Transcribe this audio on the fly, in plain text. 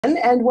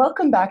And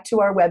welcome back to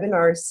our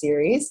webinar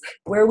series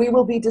where we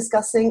will be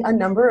discussing a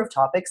number of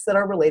topics that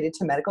are related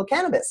to medical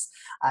cannabis.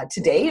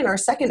 Today, in our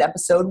second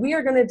episode, we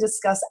are going to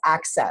discuss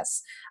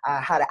access,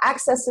 how to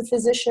access a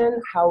physician,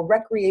 how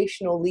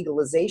recreational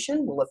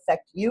legalization will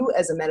affect you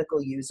as a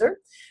medical user,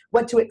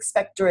 what to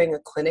expect during a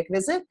clinic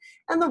visit,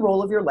 and the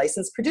role of your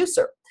licensed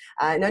producer.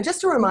 Now,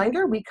 just a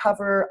reminder, we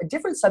cover a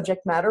different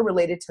subject matter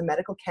related to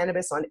medical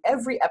cannabis on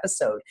every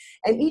episode,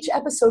 and each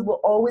episode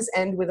will always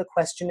end with a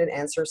question and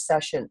answer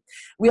session.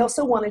 We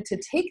also wanted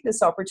to take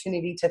this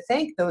opportunity to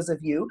thank those of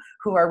you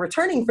who are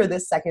returning for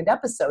this second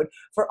episode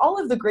for all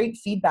of the great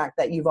feedback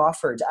that you've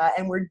offered.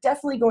 And we're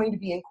definitely going to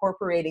be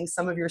incorporating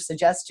some of your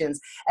suggestions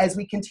as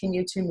we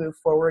continue to move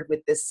forward with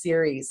this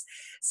series.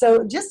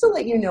 So just to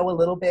let you know a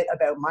little bit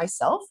about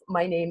myself,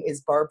 my name is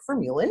Barb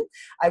Vermeulen.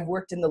 I've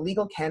worked in the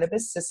legal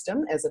cannabis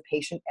system as a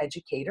patient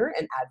educator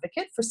and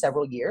advocate for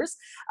several years.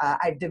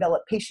 I've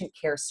developed patient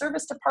care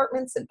service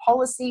departments and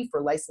policy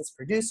for licensed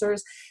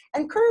producers.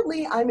 And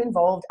currently I'm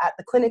involved at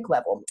the clinic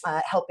level,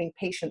 helping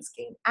patients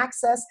gain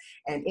access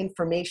and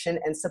information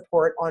and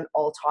support on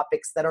all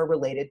topics that are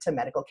related to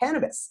medical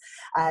cannabis.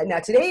 Now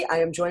today I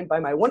am joined by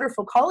my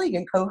wonderful colleague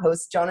and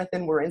co-host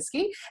Jonathan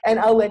Wierenski, and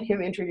I'll let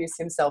him introduce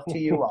himself to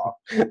you all.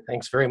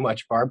 Thanks very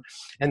much, Barb.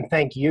 And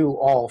thank you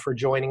all for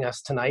joining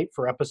us tonight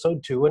for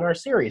episode 2 in our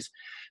series.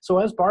 So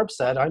as Barb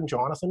said, I'm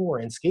Jonathan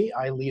Wierenski.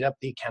 I lead up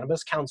the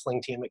cannabis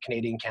counseling team at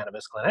Canadian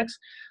Cannabis Clinics.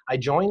 I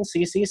joined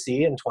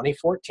CCC in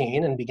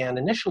 2014 and began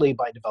initially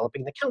by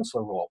developing the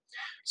counselor role.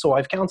 So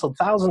I've counseled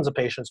thousands of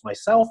patients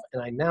myself,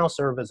 and I now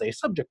serve as a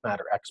subject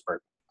matter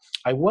expert.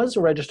 I was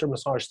a registered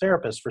massage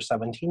therapist for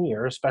 17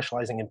 years,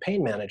 specializing in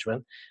pain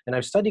management, and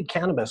I've studied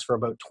cannabis for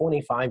about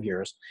 25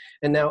 years.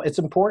 And now it's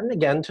important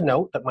again to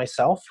note that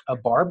myself,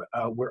 Barb,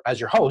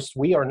 as your host,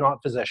 we are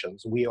not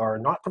physicians. We are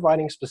not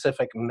providing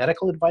specific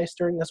medical advice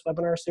during this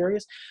webinar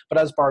series, but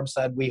as Barb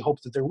said, we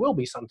hope that there will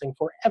be something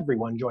for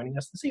everyone joining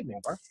us this evening,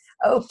 Barb.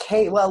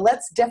 Okay, well,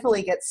 let's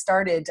definitely get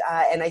started.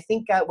 And I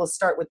think we'll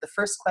start with the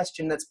first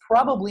question that's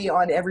probably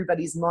on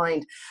everybody's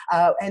mind,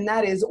 and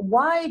that is,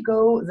 why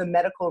go the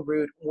medical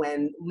route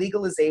when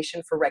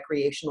legalization for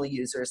recreational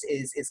users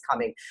is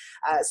coming?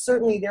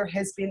 Certainly there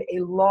has been a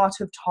lot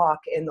of talk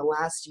in the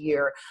last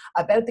year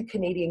about the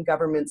Canadian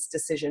government's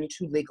decision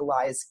to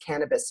legalize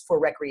cannabis for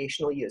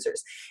recreational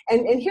users.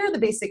 And here are the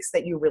basics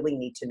that you really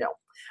need to know.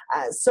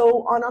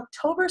 So on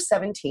October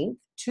 17th,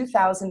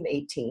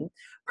 2018,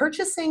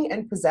 purchasing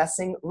and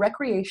possessing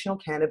recreational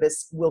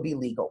cannabis will be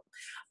legal.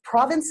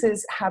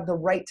 Provinces have the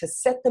right to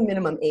set the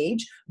minimum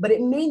age, but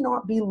it may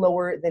not be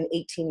lower than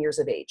 18 years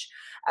of age.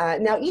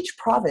 Now, each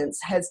province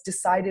has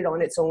decided on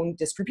its own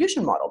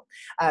distribution model.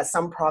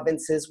 Some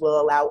provinces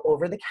will allow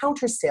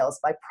over-the-counter sales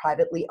by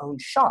privately owned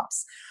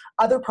shops.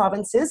 Other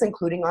provinces,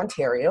 including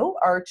Ontario,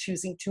 are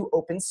choosing to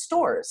open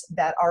stores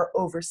that are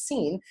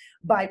overseen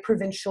by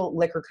provincial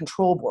liquor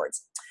control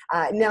boards.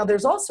 Now,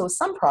 there's also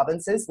some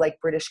provinces like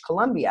British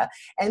Columbia,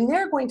 and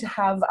they're going to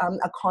have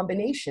a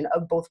combination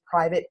of both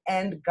private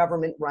and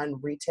government-run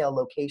retail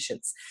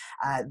locations.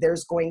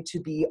 There's going to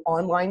be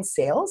online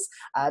sales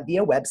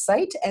via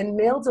website, and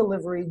mail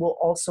delivery will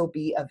also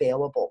be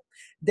available.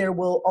 There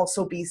will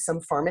also be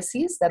some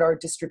pharmacies that are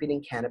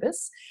distributing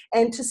cannabis.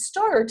 And to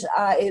start,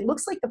 it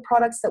looks like the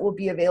products that will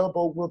be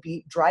available will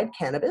be dried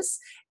cannabis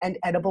and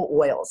edible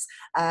oils.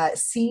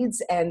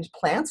 Seeds and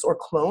plants or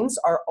clones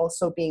are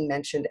also being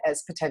mentioned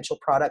as potential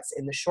products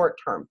in the short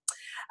term.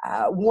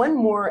 One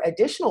more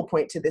additional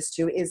point to this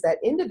too is that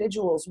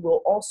individuals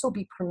will also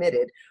be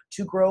permitted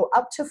to grow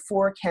up to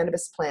 4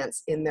 cannabis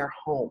plants in their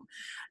home.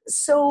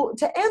 So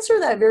to answer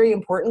that very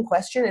important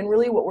question, and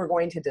really what we're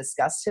going to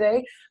discuss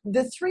today,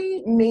 the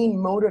 3 main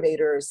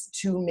motivators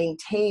to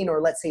maintain,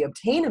 or let's say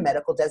obtain, a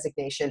medical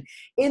designation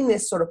in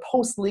this sort of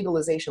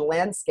post-legalization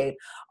landscape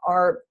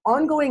are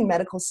ongoing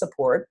medical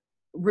support,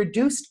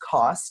 reduced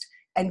cost,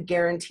 and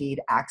guaranteed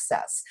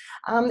access.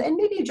 And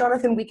maybe,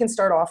 Jonathan, we can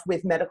start off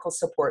with medical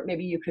support.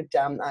 Maybe you could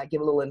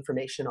give a little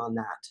information on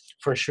that.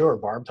 For sure,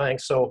 Barb,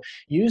 thanks. So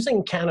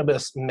using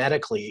cannabis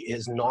medically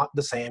is not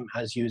the same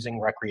as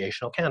using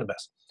recreational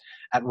cannabis.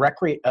 At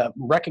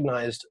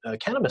recognized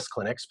cannabis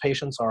clinics,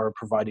 patients are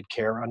provided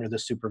care under the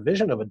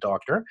supervision of a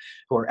doctor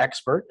who are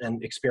expert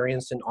and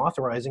experienced in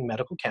authorizing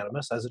medical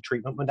cannabis as a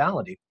treatment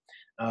modality,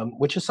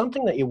 which is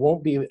something that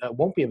won't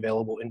be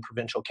available in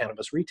provincial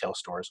cannabis retail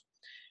stores.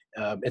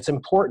 It's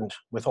important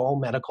with all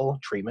medical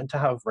treatment to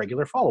have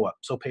regular follow-up,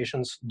 so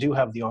patients do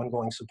have the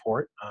ongoing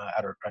support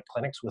at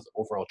clinics with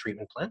overall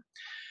treatment plan.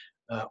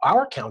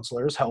 Our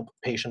counselors help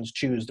patients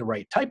choose the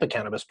right type of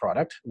cannabis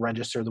product,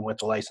 register them with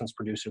the licensed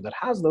producer that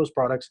has those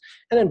products,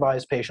 and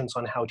advise patients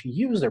on how to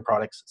use their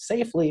products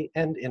safely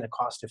and in a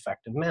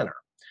cost-effective manner.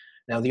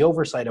 Now, the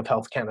oversight of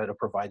Health Canada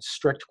provides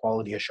strict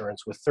quality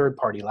assurance with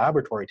third-party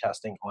laboratory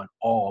testing on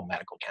all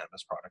medical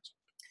cannabis products.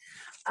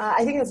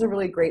 I think that's a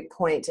really great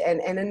point.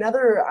 And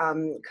another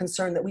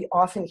concern that we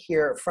often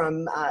hear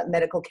from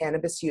medical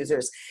cannabis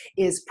users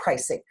is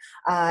pricing.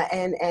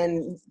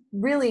 And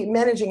really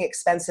managing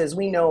expenses,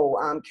 we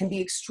know, can be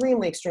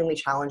extremely, extremely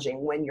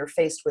challenging when you're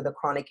faced with a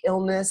chronic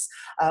illness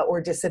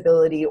or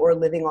disability or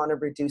living on a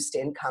reduced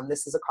income.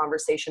 This is a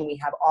conversation we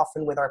have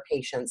often with our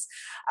patients.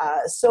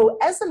 So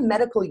as a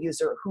medical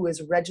user who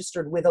is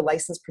registered with a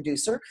licensed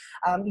producer,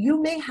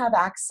 you may have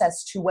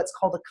access to what's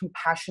called a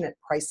compassionate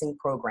pricing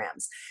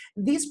programs.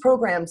 These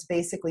programs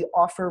basically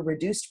offer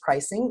reduced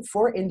pricing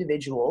for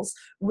individuals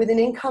with an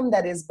income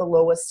that is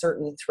below a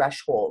certain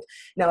threshold.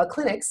 Now, a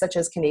clinic such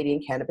as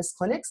Canadian Cannabis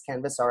Clinics,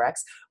 Cannabis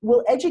RX,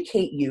 will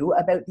educate you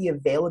about the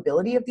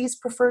availability of these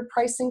preferred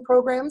pricing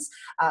programs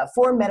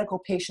for medical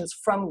patients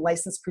from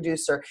licensed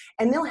producer,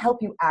 and they'll help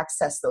you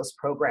access those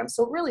programs.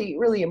 So really,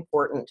 really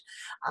important.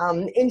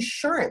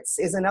 Insurance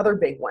is another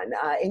big one.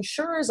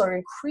 Insurers are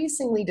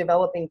increasingly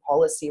developing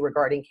policy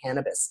regarding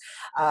cannabis.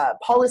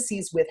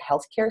 Policies with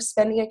healthcare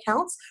spending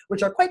accounts,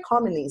 which are quite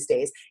common these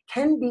days,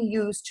 can be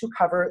used to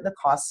cover the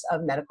costs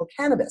of medical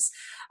cannabis.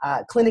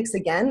 Clinics,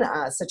 again,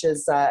 such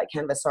as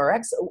Cannabis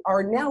RX,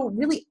 are now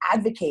really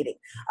advocating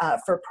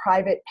for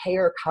private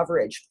payer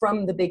coverage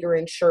from the bigger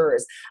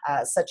insurers,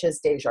 such as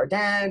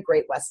Desjardins,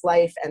 Great West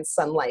Life, and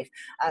Sun Life.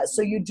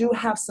 So you do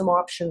have some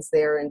options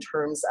there in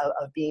terms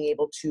of being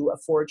able to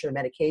afford your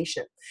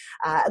medication.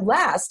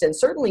 Last, and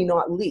certainly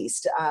not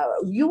least,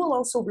 you will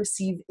also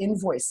receive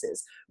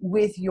invoices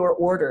with your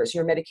orders,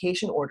 your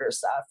medication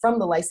orders from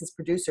the licensed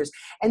producers,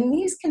 and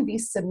these can be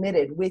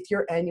submitted with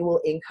your annual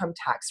income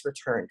tax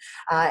return,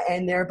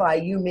 and thereby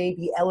you may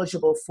be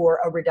eligible for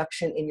a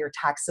reduction in your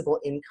taxable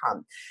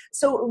income.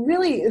 So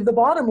really the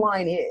bottom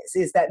line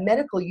is that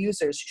medical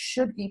users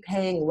should be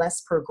paying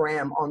less per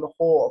gram on the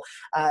whole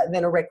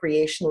than a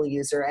recreational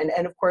user,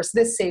 and of course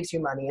this saves you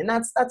money, and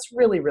that's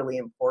really, really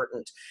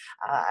important.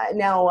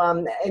 Now,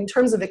 in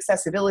terms of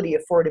accessibility,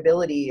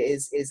 affordability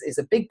is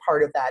a big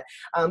part of that,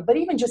 but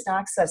even just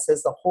access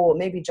as a whole.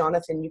 Maybe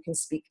Jonathan, you can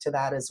speak to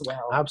that as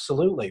well.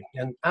 Absolutely.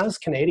 And as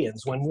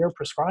Canadians, when we're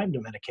prescribed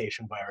a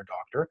medication by our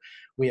doctor,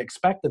 we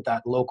expect that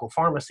that local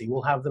pharmacy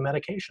will have the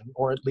medication,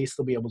 or at least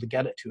they'll be able to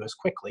get it to us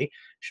quickly,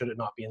 should it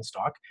not be in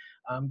stock.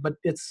 But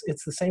it's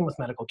the same with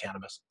medical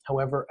cannabis.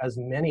 However, as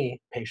many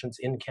patients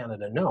in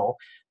Canada know,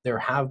 there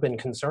have been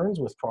concerns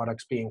with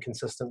products being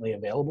consistently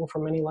available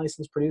from many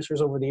licensed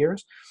producers over the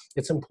years.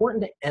 It's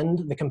important to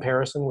end the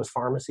comparison with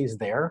pharmacies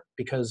there,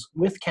 because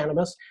with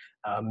cannabis,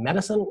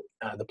 medicine,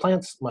 the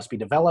plants must be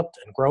developed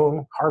and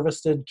grown,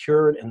 harvested,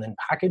 cured, and then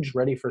packaged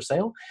ready for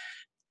sale.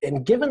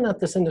 And given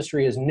that this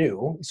industry is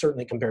new,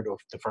 certainly compared to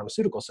the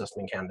pharmaceutical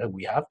system in Canada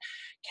we have,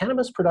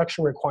 cannabis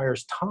production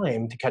requires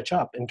time to catch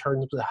up in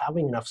terms of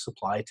having enough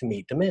supply to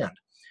meet demand.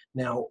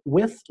 Now,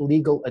 with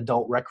legal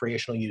adult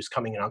recreational use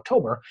coming in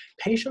October,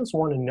 patients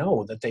want to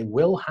know that they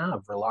will have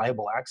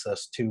reliable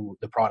access to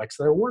the products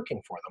that are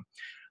working for them.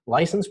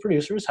 Licensed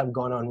producers have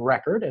gone on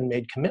record and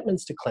made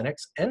commitments to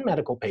clinics and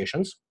medical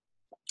patients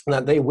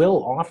that they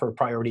will offer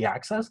priority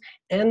access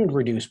and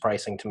reduce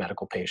pricing to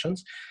medical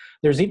patients.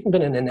 There's even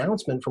been an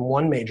announcement from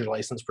one major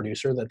licensed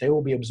producer that they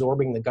will be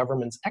absorbing the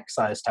government's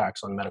excise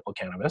tax on medical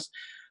cannabis.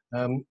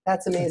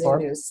 That's amazing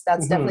news.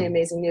 That's definitely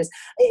amazing news.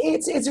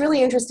 It's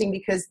really interesting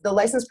because the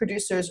licensed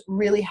producers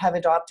really have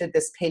adopted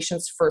this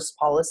patients first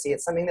policy.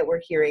 It's something that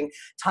we're hearing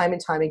time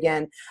and time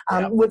again.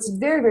 What's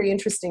very, very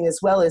interesting as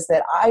well is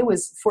that I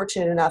was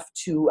fortunate enough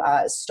to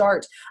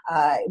start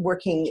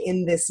working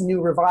in this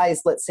new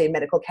revised, let's say,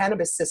 medical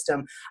cannabis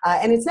system,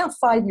 and it's now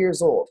 5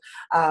 years old.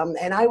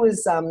 And I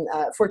was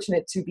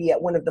fortunate to be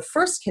at one of the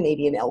first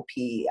Canadian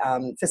LP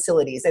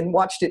facilities and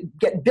watched it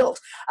get built.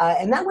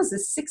 And that was a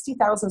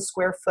 60,000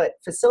 square foot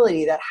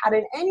facility that had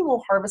an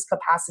annual harvest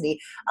capacity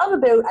of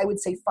about, I would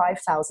say,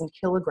 5,000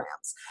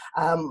 kilograms.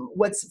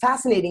 What's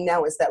fascinating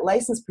now is that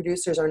licensed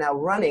producers are now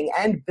running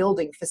and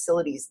building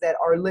facilities that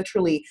are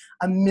literally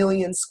 1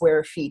 million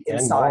square feet in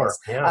size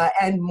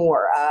and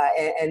more,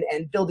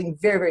 and building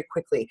very, very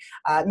quickly.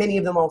 Many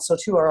of them also,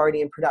 too, are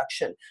already in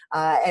production.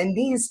 And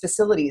these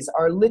facilities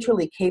are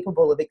literally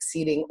capable of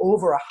exceeding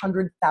over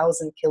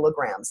 100,000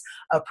 kilograms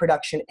of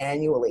production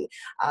annually.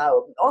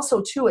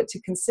 Also, too,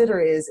 to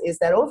consider is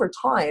that over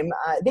time,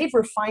 they've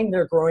refined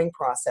their growing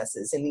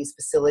processes in these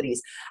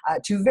facilities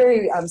to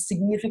very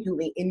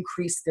significantly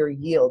increase their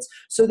yields.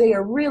 So they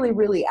are really,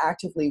 really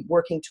actively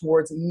working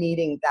towards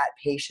meeting that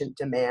patient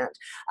demand.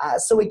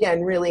 So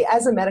again, really,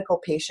 as a medical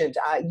patient,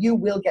 you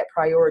will get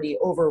priority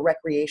over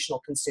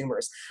recreational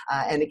consumers.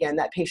 And again,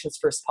 that patient's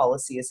first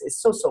policy is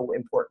so, so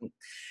important.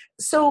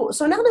 So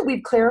now that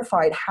we've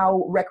clarified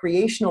how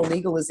recreational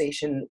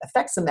legalization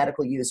affects a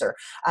medical user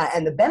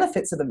and the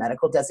benefits of a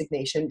medical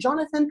designation,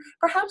 Jonathan,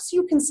 perhaps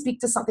you can speak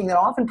to something that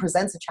often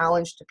presents a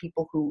challenge to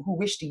people who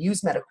wish to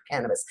use medical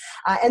cannabis,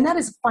 and that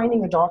is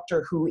finding a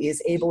doctor who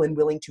is able and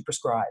willing to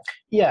prescribe.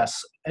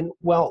 Yes, and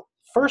well,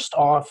 first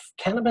off,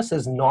 cannabis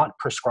is not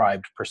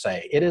prescribed per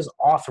se. It is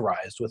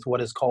authorized with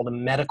what is called a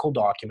medical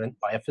document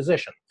by a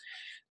physician.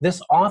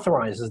 This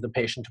authorizes the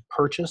patient to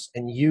purchase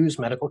and use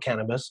medical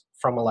cannabis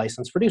from a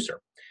licensed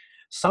producer.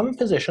 Some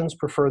physicians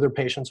prefer their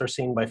patients are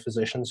seen by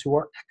physicians who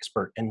are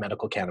expert in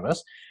medical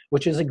cannabis,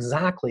 which is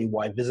exactly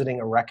why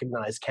visiting a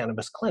recognized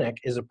cannabis clinic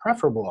is a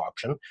preferable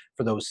option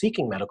for those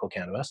seeking medical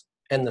cannabis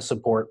and the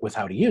support with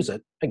how to use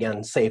it,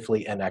 again,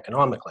 safely and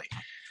economically.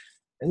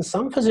 And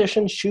some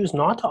physicians choose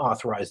not to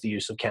authorize the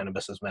use of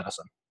cannabis as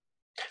medicine.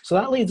 So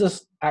that leads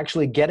us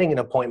actually getting an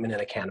appointment in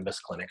a cannabis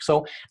clinic.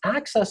 So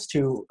access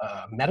to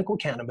medical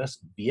cannabis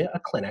via a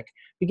clinic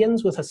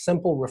begins with a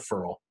simple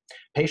referral.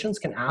 Patients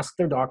can ask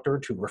their doctor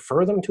to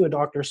refer them to a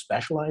doctor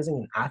specializing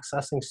in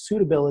accessing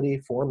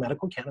suitability for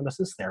medical cannabis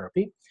as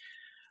therapy.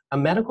 A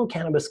medical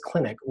cannabis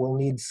clinic will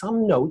need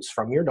some notes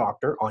from your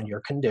doctor on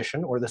your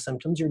condition or the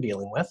symptoms you're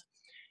dealing with.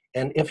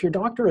 And if your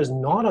doctor is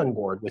not on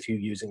board with you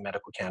using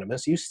medical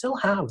cannabis, you still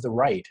have the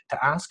right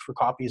to ask for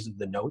copies of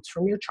the notes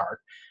from your chart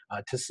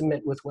to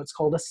submit with what's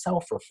called a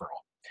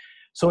self-referral.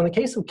 So in the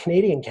case of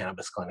Canadian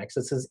cannabis clinics,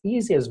 it's as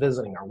easy as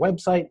visiting our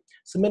website,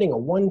 submitting a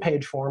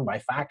one-page form by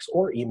fax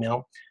or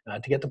email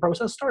to get the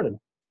process started.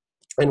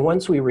 And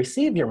once we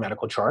receive your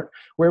medical chart,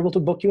 we're able to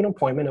book you an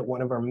appointment at one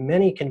of our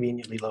many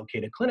conveniently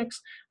located clinics,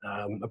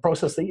 a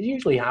process that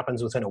usually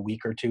happens within a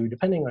week or two,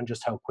 depending on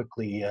just how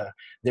quickly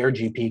their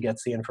GP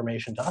gets the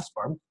information to us,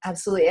 Barb.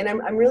 Absolutely. And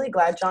I'm really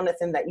glad,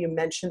 Jonathan, that you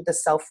mentioned the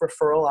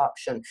self-referral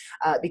option,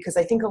 because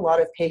I think a lot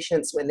of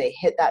patients, when they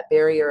hit that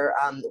barrier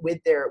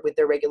with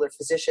their regular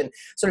physician,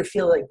 sort of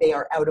feel like they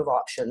are out of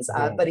options.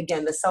 But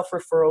again, the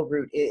self-referral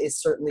route is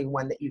certainly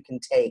one that you can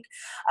take.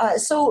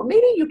 So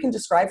maybe you can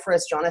describe for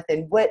us,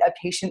 Jonathan, what a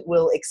patient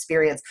will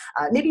experience.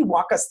 Maybe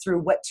walk us through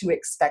what to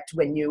expect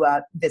when you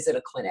visit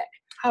a clinic.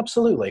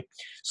 Absolutely.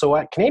 So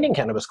at Canadian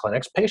cannabis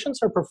clinics, patients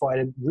are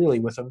provided really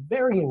with a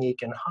very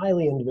unique and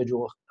highly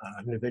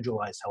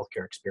individualized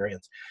healthcare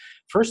experience.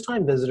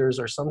 First-time visitors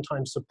are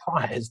sometimes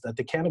surprised that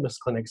the cannabis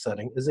clinic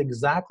setting is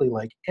exactly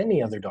like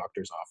any other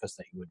doctor's office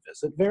that you would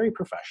visit, very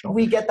professional.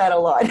 We get that a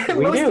lot.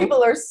 Most do.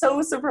 people are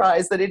so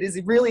surprised that it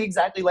is really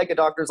exactly like a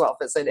doctor's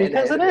office.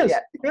 Because it is,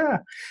 yeah.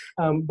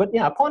 But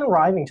yeah, upon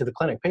arriving to the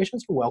clinic,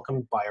 patients are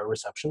welcomed by our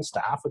reception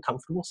staff, a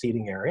comfortable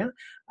seating area.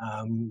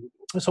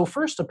 So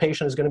first, a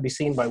patient is going to be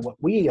seen by what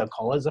we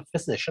call as a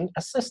physician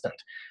assistant.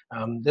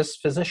 This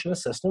physician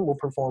assistant will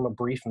perform a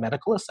brief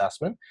medical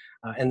assessment,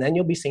 and then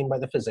you'll be seen by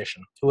the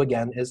physician, who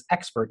again is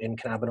expert in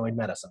cannabinoid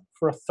medicine,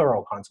 for a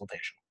thorough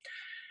consultation.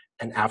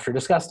 And after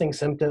discussing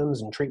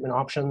symptoms and treatment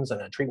options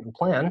and a treatment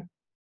plan,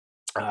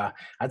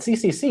 at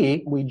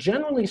CCC, we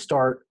generally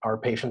start our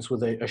patients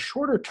with a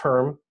shorter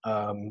term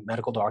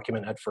medical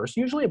document at first,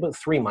 usually about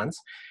 3 months.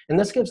 And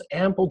this gives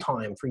ample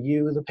time for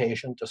you, the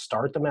patient, to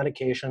start the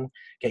medication,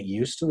 get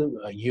used to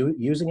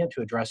using it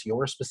to address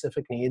your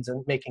specific needs,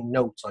 and making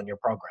notes on your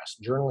progress.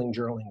 Journaling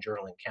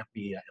can't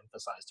be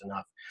emphasized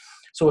enough.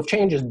 So if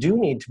changes do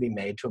need to be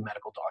made to a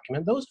medical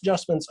document, those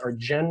adjustments are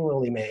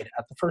generally made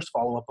at the first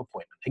follow-up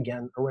appointment,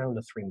 again, around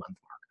the 3-month mark.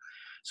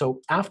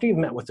 So after you've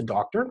met with the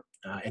doctor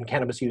and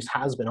cannabis use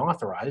has been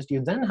authorized,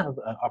 you then have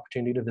an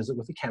opportunity to visit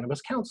with a cannabis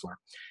counselor.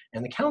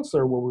 And the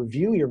counselor will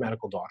review your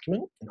medical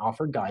document and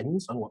offer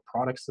guidance on what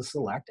products to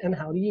select and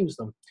how to use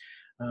them.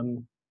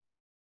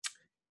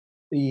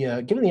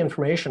 Given the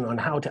information on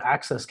how to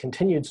access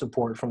continued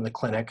support from the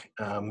clinic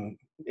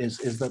is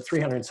the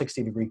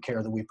 360-degree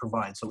care that we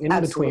provide. So in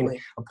between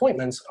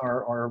appointments,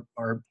 our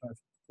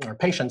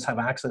patients have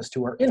access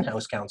to our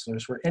in-house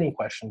counselors for any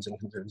questions and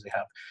concerns they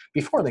have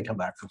before they come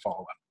back for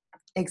follow-up.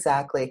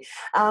 Exactly.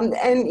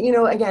 And, you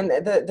know, again,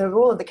 the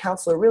role of the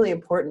counselor really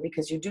important,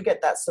 because you do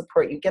get that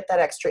support, you get that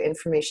extra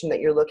information that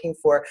you're looking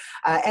for.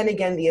 And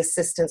again, the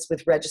assistance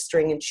with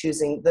registering and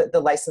choosing the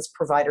licensed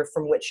provider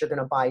from which you're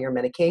going to buy your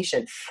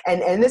medication.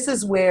 And this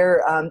is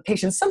where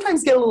patients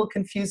sometimes get a little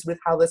confused with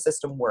how the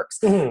system works.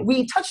 Mm-hmm.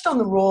 We touched on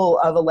the role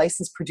of a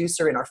licensed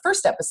producer in our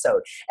first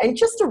episode. And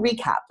just to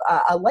recap,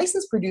 a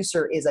licensed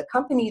producer is a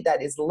company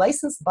that is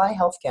licensed by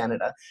Health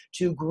Canada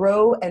to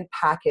grow and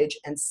package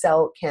and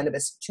sell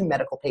cannabis to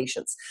medical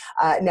patients.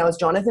 Now, as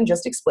Jonathan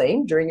just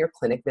explained, during your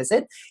clinic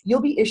visit,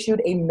 you'll be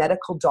issued a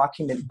medical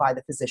document by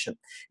the physician.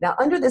 Now,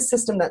 under this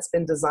system that's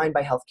been designed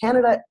by Health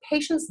Canada,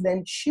 patients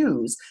then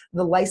choose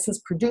the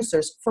licensed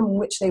producers from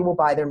which they will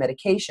buy their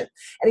medication.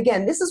 And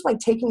again, this is why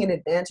taking an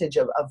advantage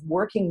of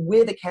working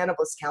with a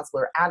cannabis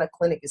counselor at a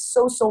clinic is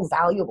so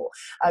valuable,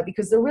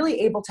 because they're really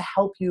able to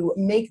help you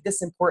make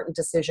this important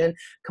decision,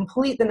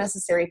 complete the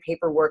necessary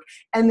paperwork,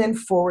 and then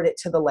forward it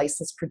to the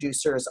licensed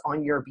producers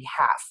on your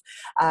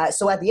behalf.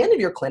 So at the end of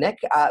your clinic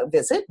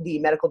visit, the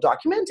medical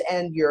document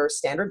and your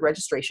standard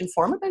registration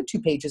form, about 2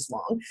 pages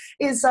long,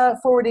 is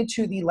forwarded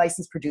to the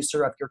licensed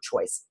producer of your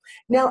choice.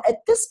 Now, at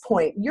this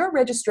point, your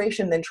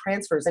registration then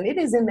transfers, and it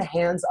is in the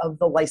hands of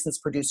the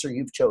licensed producer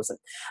you've chosen.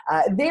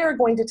 They're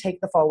going to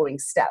take the following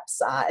steps.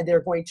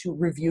 They're going to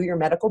review your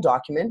medical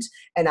document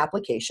and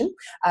application.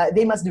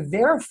 They must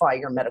verify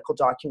your medical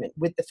document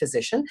with the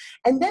physician,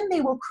 and then they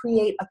will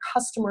create a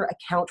customer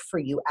account for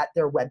you at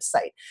their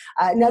website.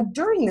 Now,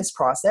 during this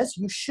process,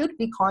 you should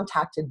be contacted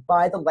contacted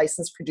by the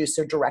licensed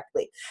producer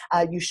directly.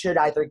 You should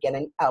either get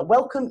a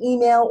welcome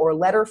email or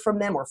letter from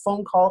them or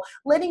phone call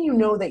letting you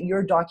know that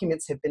your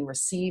documents have been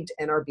received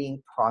and are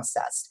being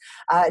processed.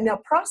 Now,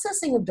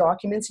 processing of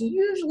documents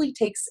usually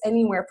takes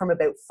anywhere from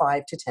about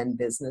 5 to 10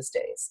 business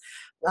days.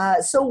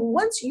 So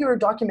once your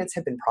documents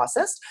have been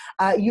processed,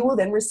 you will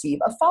then receive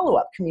a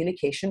follow-up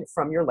communication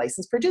from your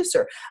licensed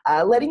producer,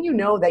 letting you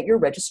know that your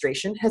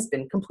registration has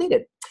been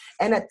completed.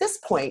 And at this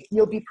point,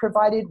 you'll be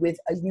provided with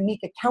a unique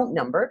account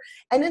number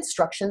and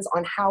instructions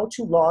on how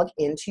to log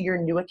into your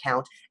new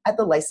account at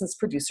the licensed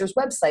producer's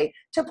website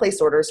to place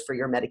orders for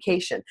your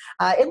medication.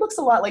 It looks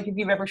a lot like if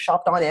you've ever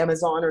shopped on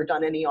Amazon or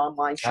done any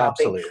online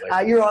shopping.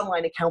 Absolutely. Your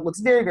online account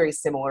looks very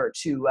similar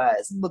to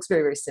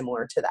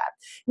that.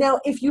 Now,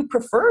 if you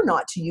prefer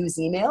not to use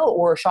email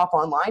or shop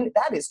online,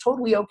 that is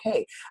totally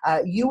okay.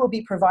 You will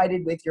be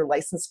provided with your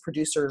licensed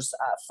producer's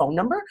phone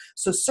number,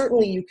 so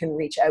certainly you can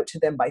reach out to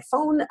them by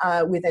phone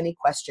with any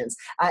questions.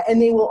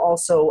 And they will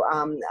also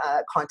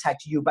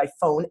contact you by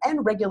phone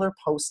and regular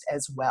post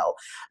as well.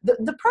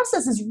 The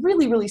process is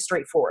really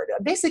straightforward.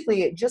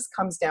 Basically, it just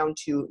comes down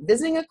to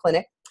visiting a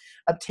clinic,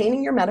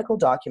 obtaining your medical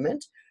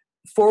document,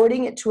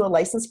 forwarding it to a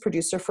licensed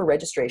producer for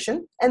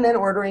registration, and then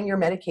ordering your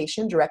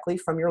medication directly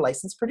from your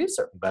licensed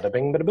producer. Bada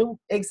bing, bada boom.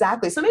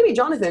 Exactly. So maybe,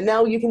 Jonathan,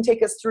 now you can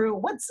take us through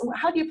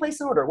how do you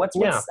place an order?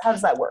 How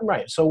does that work?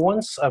 Right. So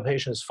once a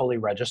patient is fully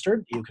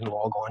registered, you can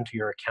log on to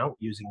your account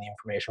using the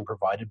information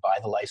provided by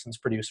the licensed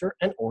producer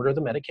and order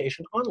the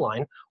medication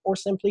online or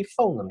simply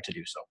phone them to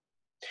do so.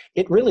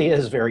 It really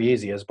is very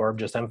easy, as Barb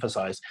just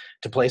emphasized,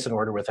 to place an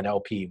order with an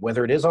LP,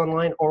 whether it is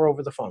online or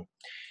over the phone.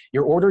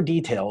 Your order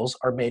details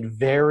are made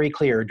very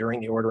clear during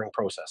the ordering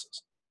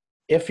processes.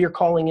 If you're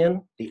calling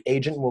in, the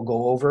agent will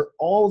go over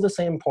all the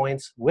same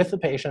points with the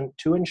patient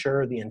to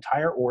ensure the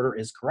entire order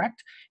is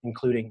correct,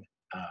 including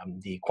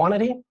the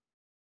quantity,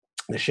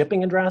 the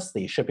shipping address,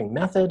 the shipping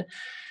method.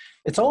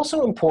 It's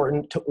also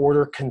important to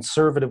order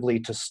conservatively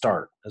to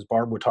start, as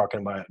Barb was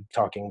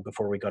talking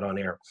before we got on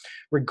air.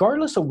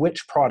 Regardless of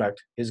which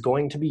product is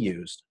going to be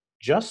used,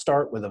 just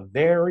start with a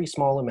very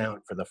small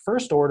amount for the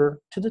first order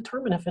to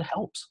determine if it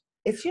helps.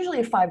 It's usually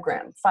a 5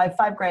 gram. 5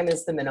 gram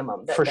is the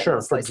minimum. For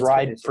sure, for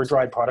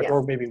dried product,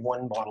 or maybe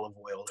 1 bottle of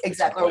oil.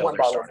 Exactly, or 1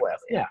 bottle of oil.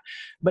 Yeah,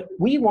 but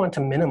we want to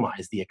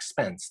minimize the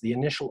expense, the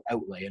initial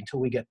outlay, until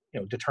we get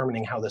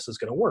determining how this is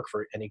going to work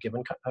for any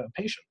given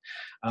patient.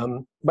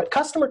 But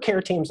customer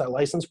care teams at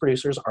licensed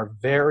producers are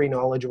very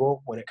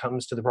knowledgeable when it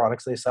comes to the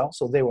products they sell,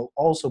 so they will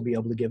also be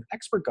able to give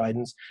expert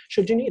guidance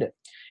should you need it.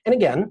 And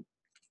again,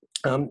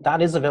 that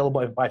is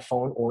available by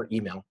phone or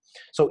email.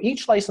 So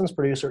each licensed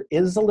producer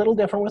is a little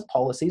different with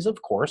policies,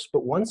 of course,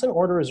 but once an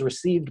order is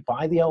received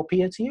by the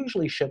LP, it's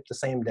usually shipped the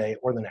same day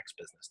or the next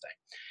business day.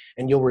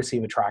 And you'll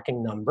receive a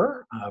tracking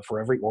number for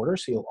every order,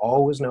 so you'll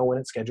always know when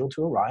it's scheduled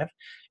to arrive.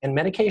 And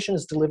medication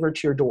is delivered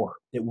to your door.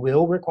 It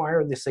will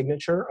require the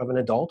signature of an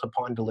adult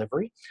upon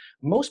delivery.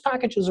 Most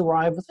packages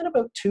arrive within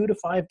about 2 to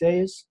 5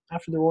 days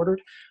after they're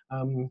ordered,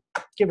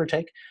 give or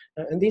take.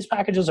 And these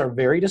packages are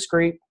very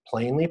discreet,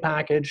 plainly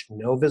packaged,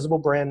 no visible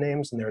brand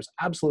names, and there's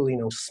absolutely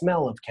no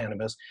smell of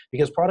cannabis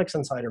because products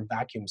inside are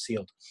vacuum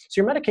sealed.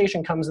 So your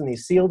medication comes in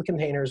these sealed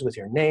containers with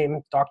your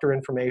name, doctor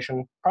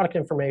information, product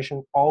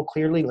information, all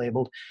clearly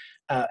labeled,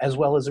 as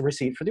well as a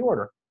receipt for the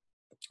order.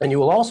 And you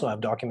will also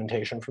have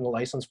documentation from the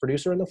licensed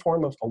producer in the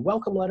form of a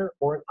welcome letter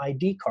or an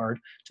ID card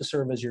to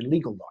serve as your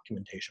legal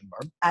documentation,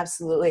 Barb.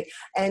 Absolutely.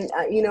 And,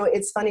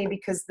 it's funny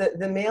because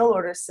the mail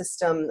order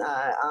system,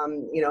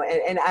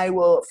 and I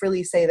will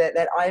freely say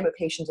that I'm a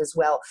patient as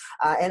well.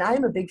 And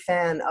I'm a big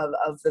fan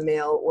of the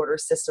mail order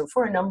system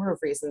for a number of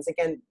reasons.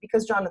 Again,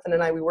 because Jonathan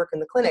and I, we work in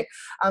the clinic,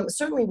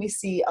 certainly we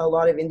see a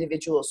lot of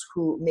individuals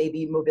who may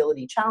be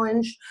mobility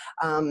challenged,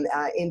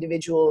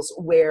 individuals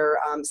where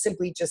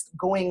simply just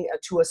going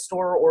to a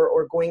store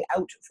or going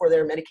out for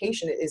their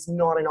medication is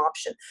not an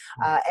option.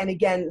 And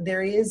again,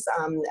 there is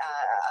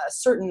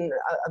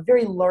a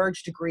very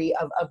large degree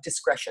of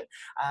discretion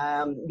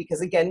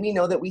because again, we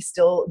know that we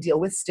still deal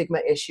with stigma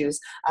issues.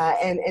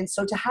 And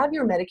so to have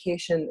your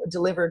medication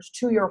delivered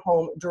to your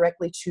home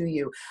directly to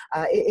you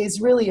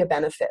is really a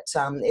benefit.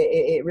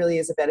 It really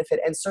is a benefit.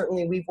 And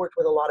certainly we've worked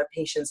with a lot of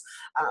patients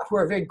who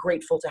are very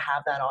grateful to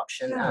have that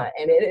option.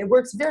 And it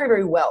works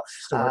very well.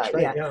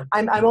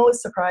 I'm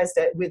always surprised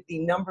with the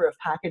number of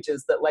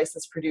packages that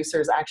licensed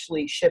producers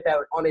actually ship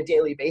out on a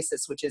daily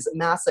basis, which is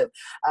massive,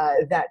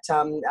 that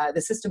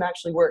the system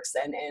actually works.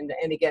 And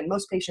again,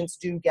 most patients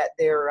do get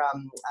their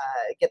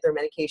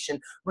medication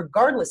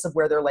regardless of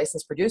where their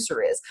licensed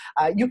producer is.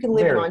 You can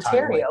live in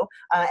Ontario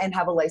and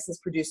have a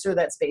licensed producer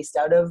that's based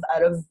out of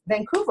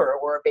Vancouver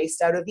or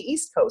based out of the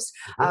East Coast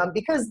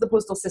because the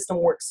postal system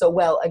works so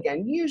well,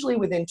 again, usually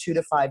within 2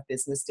 to 5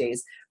 business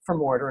days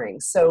from ordering.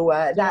 So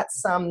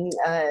that's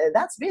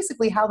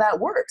basically how that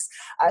works.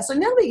 So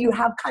now that you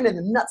have kind of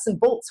the nuts and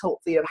bolts,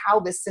 hopefully, of how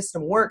this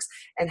system works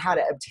and how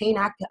to obtain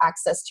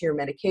access to your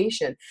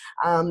medication,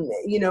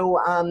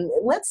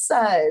 let's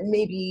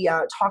maybe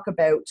talk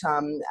about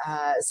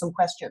some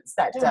questions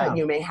that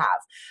you may have.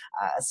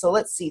 So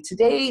let's see.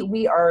 Today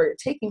we are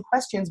taking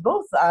questions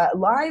both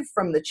live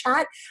from the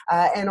chat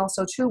and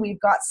also too we've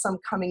got some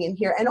coming in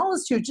here. And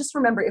also too, just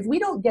remember, if we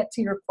don't get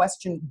to your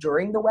question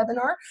during the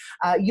webinar,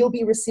 you'll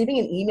be receiving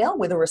an email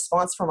with a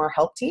response from our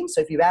help team.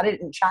 So if you've added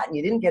it in chat and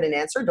you didn't get an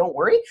answer, don't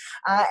worry.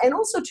 And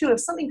also too, if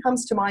something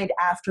comes to mind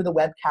after the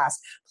webcast,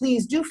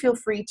 please do feel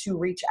free to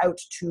reach out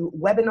to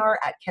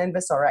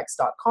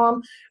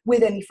webinar@cannabisrx.com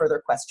with any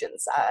further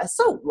questions.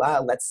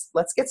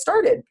 Let's get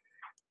started.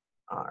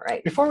 All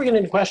right. Before we get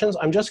into questions,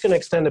 I'm just going to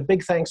extend a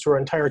big thanks to our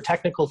entire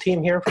technical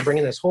team here for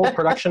bringing this whole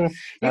production.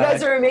 You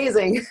guys are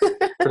amazing.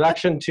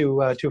 Production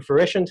to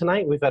fruition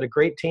tonight. We've got a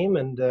great team,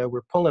 and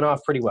we're pulling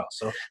off pretty well.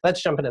 So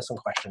let's jump into some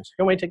questions.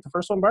 You want me to take the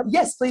first one, Barb?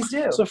 Yes, please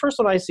do. So the first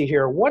one I see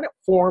here: what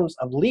forms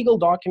of legal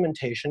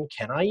documentation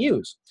can I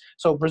use?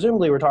 So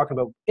presumably we're talking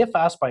about if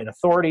asked by an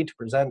authority to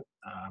present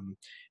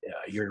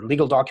your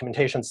legal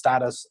documentation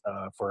status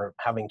for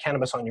having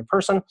cannabis on your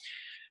person.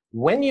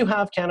 When you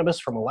have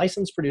cannabis from a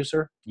licensed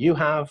producer, you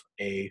have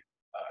a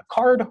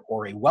card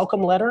or a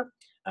welcome letter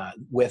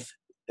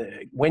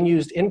when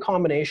used in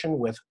combination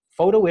with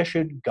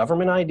photo-issued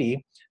government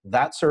ID,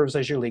 that serves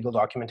as your legal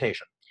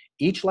documentation.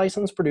 Each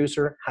licensed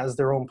producer has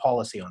their own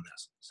policy on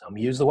this. Some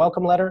use the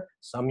welcome letter,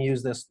 some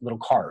use this little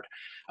card.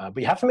 But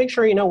you have to make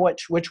sure you know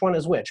which one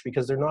is which,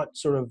 because they're not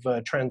sort of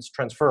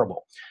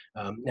transferable.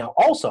 Now,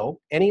 also,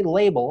 any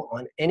label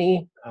on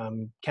any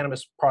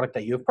cannabis product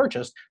that you have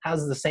purchased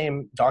has the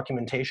same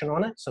documentation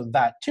on it. So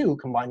that, too,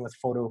 combined with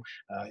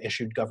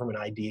photo-issued government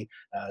ID,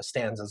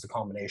 stands as a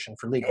combination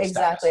for legal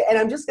Exactly. status. And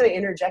I'm just going to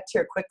interject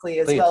here quickly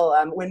as Please. well.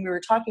 When we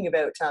were talking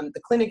about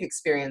the clinic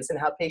experience and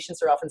how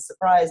patients are often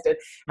surprised at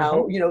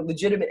how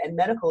legitimate and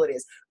medical it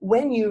is,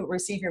 when you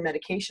receive your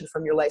medication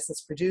from your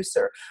licensed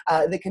producer,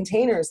 the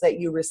containers that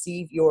you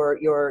receive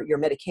your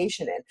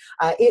medication in,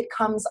 it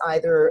comes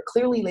either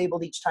clearly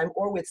labeled each time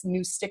or with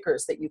new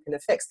stickers that you can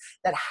affix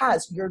that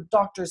has your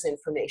doctor's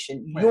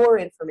information, your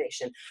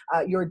information,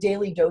 your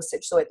daily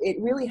dosage. So it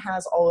really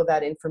has all of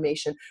that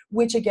information,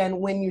 which again,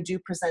 when you do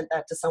present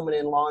that to someone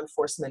in law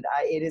enforcement,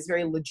 it is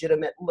very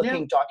legitimate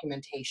looking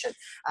documentation.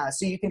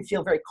 So you can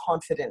feel very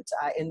confident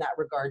in that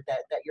regard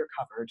that you're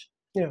covered.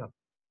 Yeah.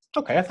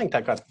 Okay, I think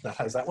that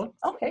has that one.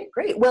 Okay,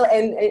 great. Well,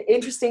 and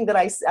interesting that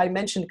I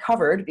mentioned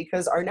covered,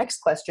 because our next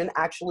question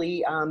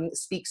actually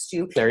speaks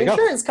to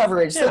insurance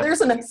coverage. So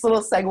there's a nice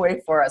little segue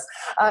for us.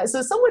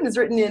 So someone has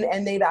written in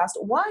and they've asked,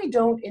 why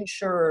don't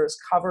insurers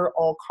cover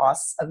all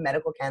costs of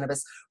medical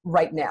cannabis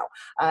right now?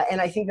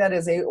 And I think that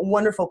is a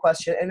wonderful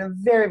question and a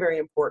very, very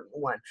important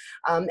one.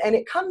 And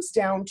it comes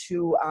down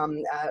to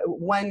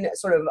one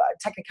sort of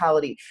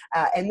technicality,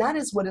 and that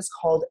is what is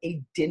called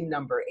a DIN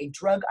number, a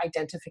drug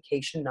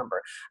identification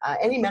number.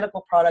 Any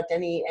medical product,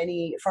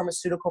 any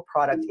pharmaceutical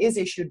product is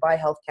issued by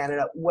Health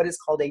Canada what is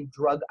called a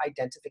drug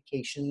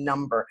identification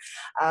number.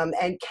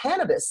 And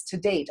cannabis to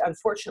date,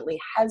 unfortunately,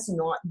 has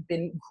not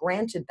been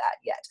granted that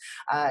yet.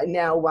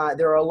 Now,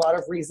 there are a lot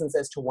of reasons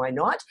as to why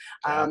not.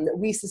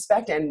 We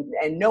suspect and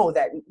know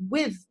that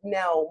with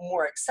now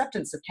more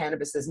acceptance of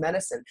cannabis as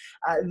medicine,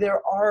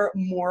 there are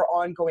more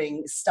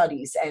ongoing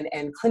studies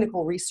and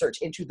clinical research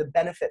into the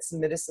benefits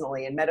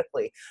medicinally and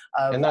medically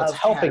and that's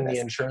helping cannabis. The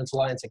Insurance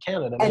Alliance of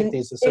Canada make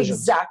these decisions.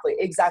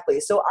 Exactly.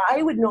 So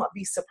I would not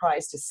be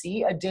surprised to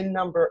see a DIN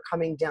number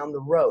coming down the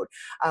road.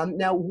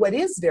 Now, what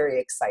is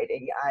very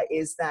exciting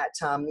is that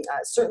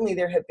certainly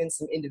there have been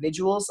some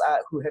individuals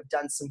who have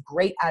done some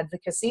great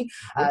advocacy.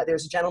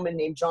 There's a gentleman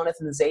named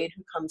Jonathan Zaid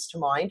who comes to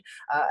mind,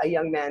 a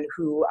young man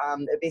who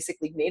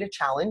basically made a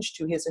challenge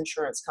to his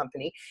insurance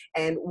company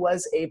and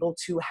was able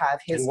to have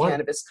his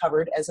cannabis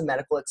covered as a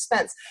medical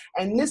expense.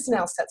 And this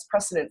now sets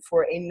precedent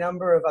for a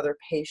number of other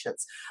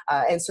patients.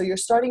 And so you're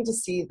starting to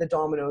see the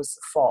dominoes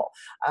fall.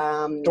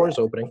 Doors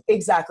opening.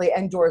 Exactly,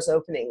 and doors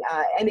opening.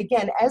 And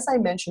again, as I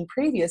mentioned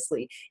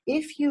previously,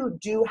 if you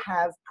do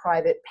have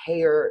private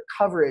payer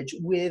coverage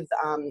with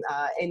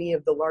any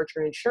of the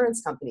larger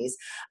insurance companies,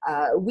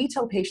 we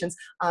tell patients,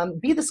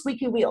 be the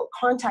squeaky wheel,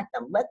 contact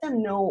them, let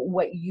them know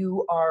what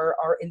you are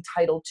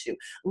entitled to,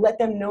 let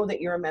them know that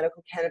you're a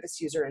medical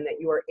cannabis user and that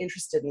you are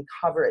interested in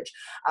coverage.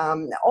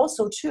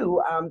 Also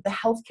too, the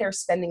healthcare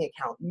spending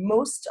account.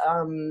 Most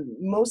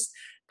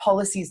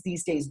policies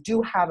these days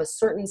do have a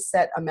certain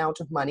set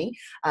amount of money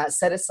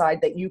set aside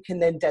that you can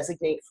then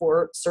designate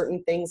for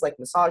certain things like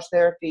massage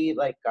therapy,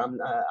 like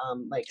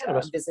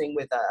visiting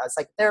with a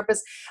psychotherapist,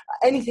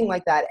 anything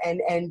like that.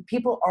 And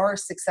people are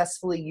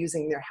successfully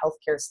using their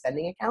healthcare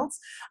spending accounts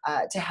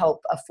to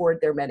help afford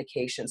their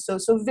medication. So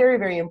very,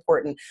 very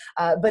important.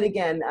 But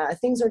again,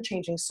 things are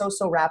changing so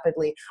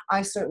rapidly.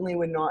 I certainly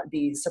would not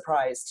be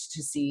surprised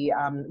to see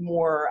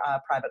more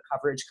private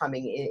coverage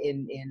coming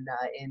in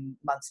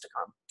months to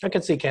come. I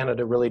could see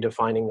Canada really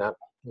defining that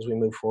as we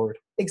move forward.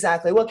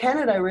 Exactly. Well,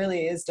 Canada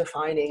really is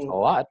defining A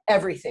lot.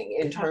 everything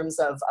in Yeah, terms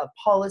of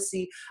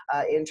policy,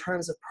 in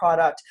terms of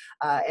product,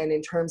 and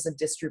in terms of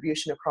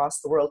distribution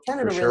across the world. for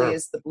Canada really sure.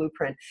 is the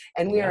blueprint,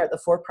 and we are Yeah, at the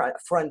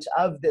forefront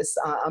of this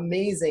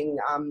amazing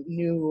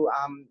new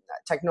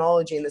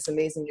technology and this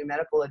amazing new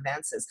medical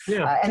advances.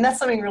 yeah, And that's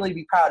something really to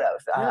be proud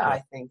of. yeah.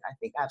 I think. I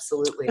think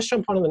absolutely. Let's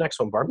jump on to the next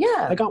one, Barb.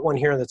 Yeah. I got one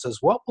here that says,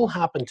 what will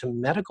happen to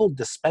medical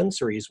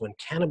dispensaries when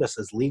cannabis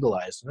is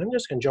legalized? And I'm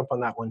just going to jump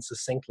on that one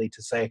succinctly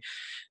to say,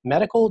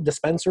 medical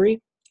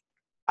dispensary,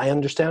 I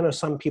understand there's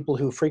some people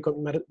who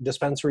frequent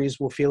dispensaries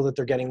will feel that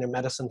they're getting their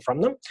medicine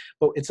from them,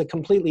 but it's a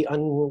completely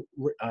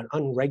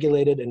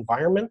unregulated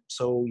environment,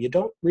 so you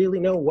don't really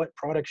know what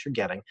products you're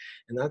getting,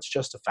 and that's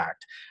just a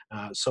fact.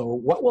 So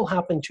what will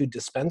happen to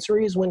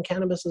dispensaries when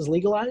cannabis is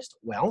legalized?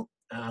 Well,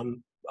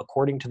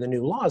 according to the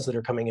new laws that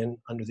are coming in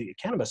under the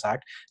Cannabis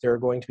Act, there are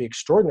going to be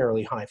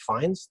extraordinarily high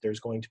fines. There's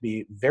going to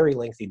be very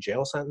lengthy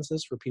jail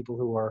sentences for people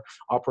who are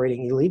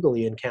operating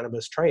illegally in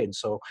cannabis trade.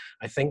 So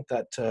I think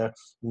that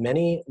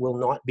many will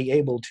not be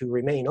able to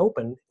remain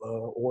open,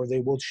 or they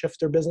will shift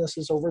their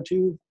businesses over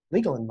to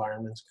legal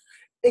environments.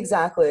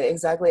 Exactly,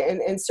 exactly,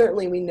 and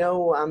certainly we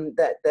know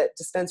that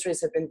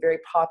dispensaries have been very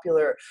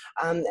popular.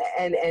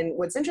 And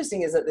what's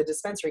interesting is that the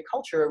dispensary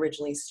culture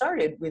originally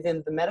started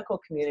within the medical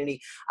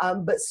community,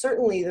 but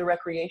certainly the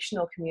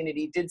recreational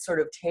community did sort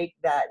of take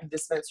that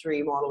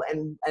dispensary model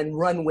and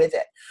run with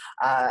it.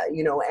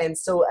 And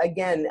so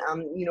again,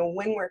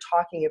 when we're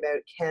talking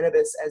about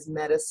cannabis as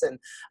medicine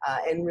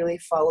and really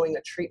following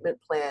a treatment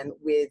plan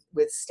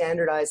with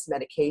standardized You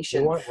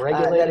medication want that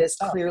regulated is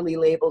stuff. clearly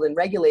labeled and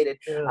regulated.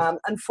 Yeah.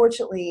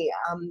 Unfortunately,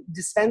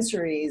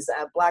 dispensaries,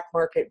 black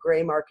market,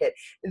 gray market,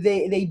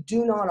 they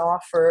do not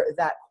offer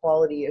that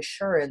quality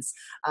assurance.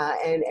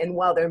 And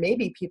while there may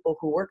be people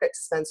who work at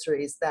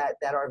dispensaries that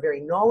are very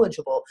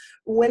knowledgeable,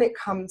 when it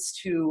comes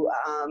to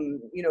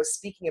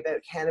speaking about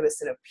cannabis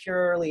in a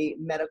purely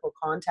medical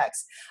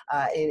context,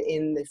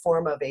 in the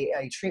form of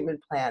a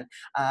treatment plan,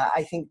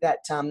 I think that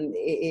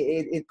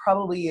it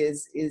probably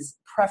is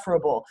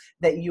preferable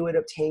that you would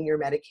obtain your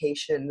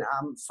medication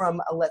from,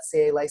 let's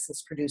say, a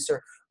licensed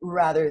producer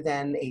rather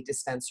than a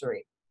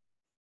dispensary.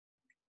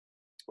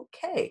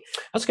 Okay.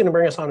 That's going to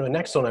bring us on to the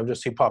next one I've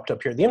just seen popped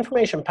up here. The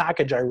information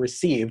package I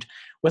received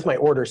with my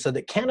order said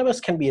that cannabis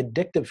can be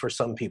addictive for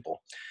some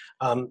people.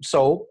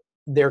 So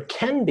there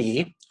can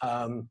be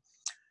a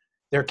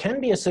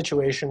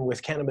situation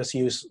with cannabis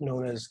use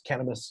known as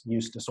cannabis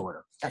use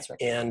disorder. That's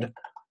right. And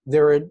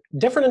there are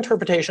different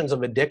interpretations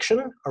of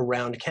addiction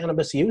around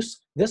cannabis use.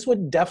 This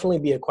would definitely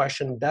be a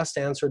question best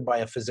answered by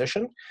a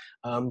physician.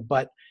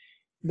 But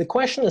the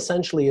question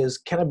essentially is,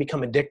 can I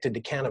become addicted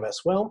to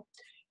cannabis? Well,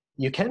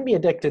 you can be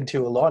addicted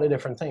to a lot of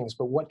different things,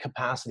 but what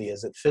capacity?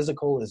 Is it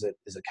physical? Is it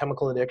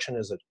chemical addiction?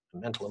 Is it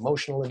mental,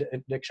 emotional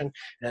addiction?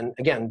 And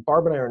again,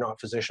 Barb and I are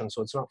not physicians,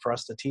 so it's not for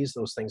us to tease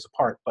those things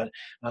apart. But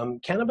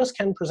cannabis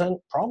can present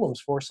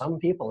problems for some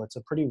people. It's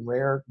a pretty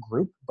rare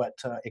group, but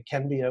it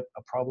can be a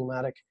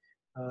problematic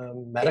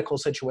medical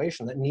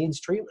situation that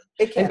needs treatment.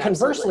 It can, and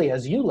conversely, absolutely.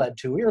 as you led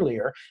to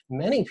earlier,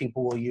 many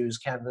people will use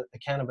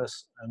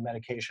cannabis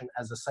medication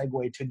as a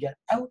segue to get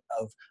out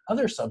of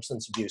other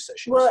substance abuse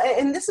issues. Well,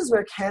 and this is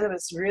where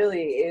cannabis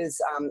really is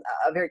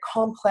a very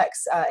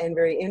complex and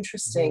very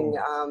interesting.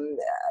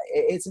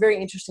 It's a very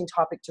interesting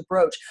topic to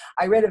broach.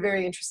 I read a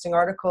very interesting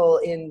article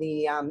in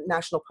the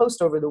National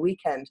Post over the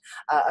weekend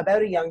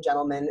about a young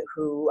gentleman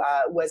who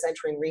was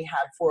entering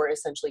rehab for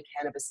essentially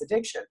cannabis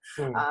addiction.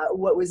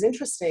 What was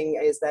interesting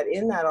is that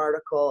in that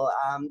article,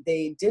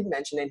 they did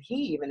mention, and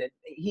he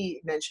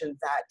mentioned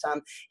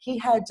that he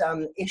had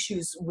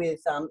issues with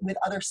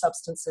other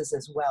substances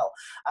as well.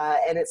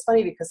 And it's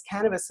funny because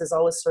cannabis has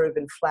always sort of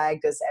been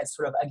flagged as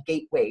sort of a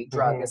gateway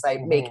drug, as I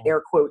make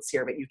air quotes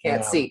here, but you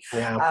can't see.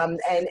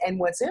 And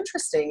what's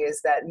interesting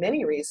is that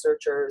many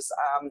researchers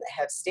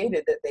have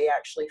stated that they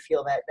actually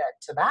feel that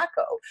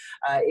tobacco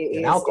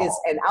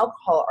and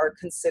alcohol are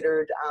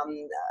considered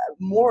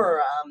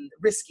more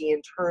risky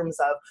in terms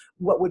of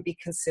what would be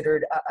considered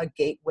a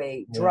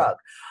gateway drug.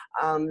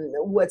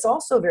 What's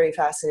also very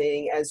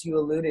fascinating, as you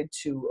alluded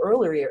to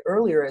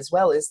earlier as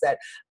well, is that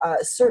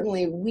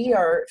certainly we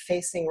are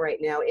facing right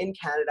now in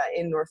Canada,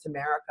 in North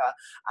America,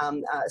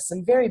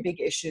 some very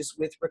big issues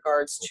with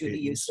regards to the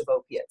use of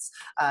opiates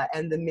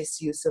and the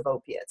misuse of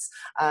opiates.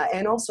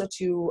 And also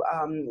to,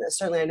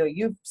 certainly I know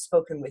you've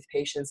spoken with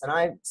patients and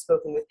I've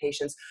spoken with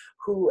patients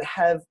who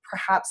have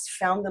perhaps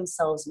found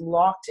themselves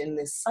locked in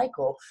this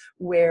cycle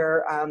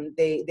where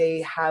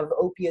they have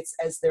opiates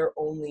as their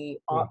only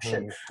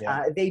option.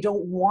 They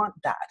don't want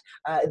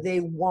that. They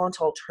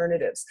want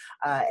alternatives.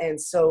 And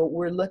so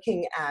we're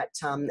looking at,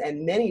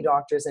 and many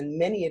doctors and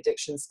many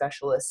addiction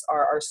specialists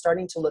are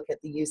starting to look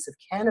at the use of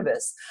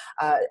cannabis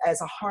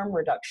as a harm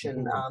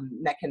reduction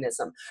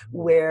mechanism,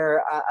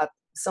 where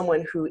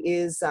someone who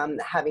is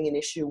having an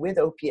issue with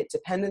opiate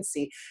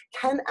dependency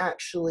can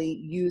actually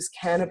use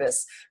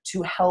cannabis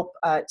to help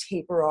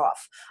taper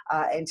off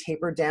and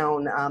taper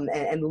down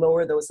and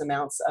lower those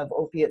amounts of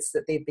opiates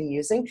that they've been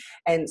using.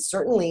 And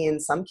certainly in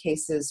some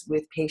cases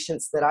with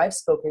patients that I've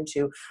spoken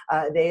to,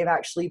 they have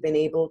actually been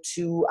able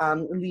to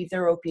leave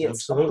their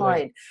opiates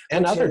behind.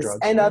 And other drugs.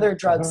 And other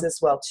drugs as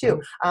well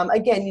too.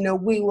 Again,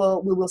 we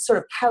will sort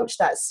of couch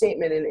that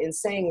statement in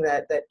saying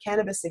that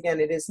cannabis, again,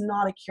 it is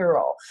not a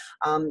cure-all,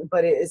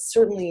 but it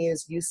certainly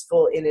is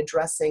useful in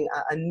addressing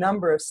a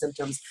number of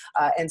symptoms,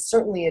 and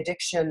certainly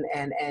addiction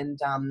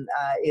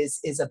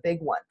is a big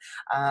one.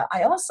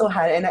 I also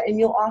had, and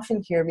you'll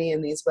often hear me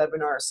in these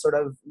webinars sort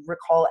of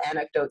recall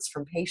anecdotes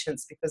from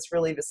patients, because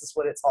really this is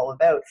what it's all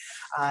about.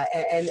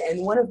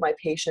 And one of my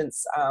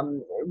patients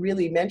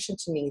really mentioned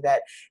to me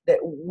that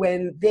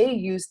when they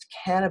used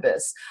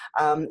cannabis,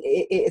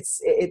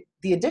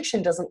 the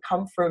addiction doesn't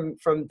come from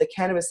the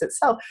cannabis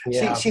itself.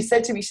 Yeah. She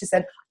said to me, she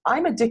said,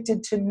 I'm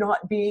addicted to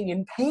not being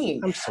in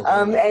pain.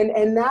 Absolutely.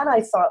 And that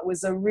I thought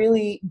was a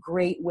really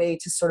great way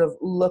to sort of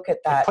look at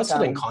that. It puts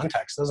it in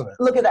context, doesn't it?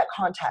 Look at that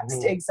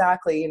context,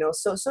 exactly.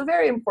 So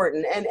very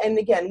important. And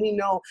again, we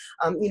know,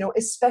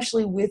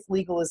 especially with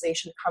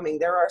legalization coming,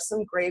 there are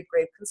some grave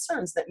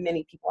concerns that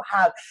many people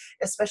have,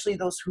 especially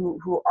those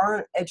who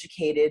aren't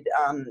educated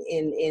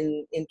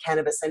in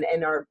cannabis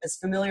and are as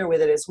familiar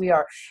with it as we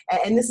are.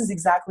 And this is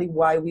exactly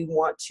why we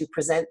want to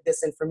present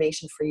this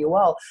information for you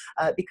all,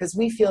 because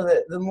we feel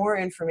that the more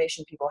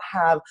information people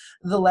have,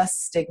 the less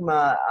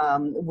stigma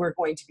we're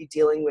going to be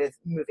dealing with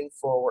moving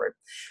forward.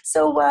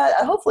 So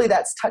hopefully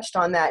that's touched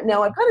on that.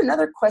 Now I've got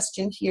another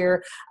question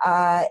here,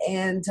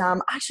 and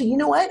actually, you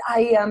know what?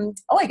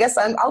 I guess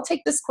I'll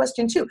take this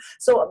question too.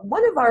 So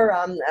one of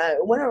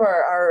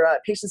our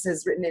patients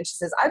has written in. She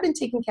says, I've been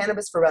taking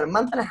cannabis for about a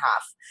month and a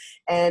half,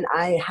 and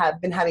I have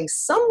been having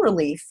some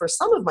relief for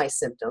some of my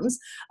symptoms,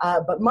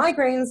 but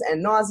migraines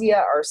and nausea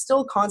are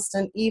still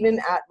constant even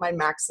at my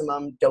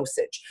maximum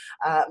dosage.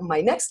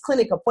 My next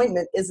clinic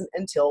appointment isn't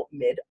until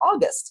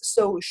mid-August.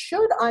 So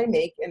should I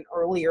make an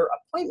earlier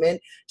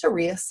appointment to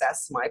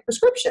reassess my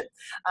prescription?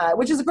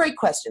 Which is a great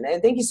question.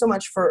 And thank you so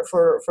much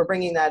for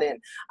bringing that in.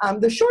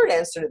 The short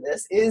answer to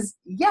this is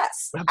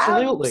yes.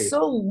 Absolutely.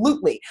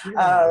 Absolutely.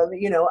 Yeah.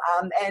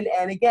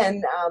 And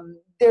again,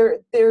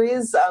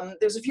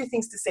 there's a few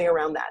things to say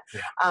around that.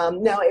 Yeah.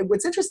 Now,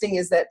 what's interesting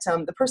is that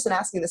the person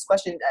asking this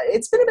question,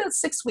 it's been about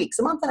 6 weeks,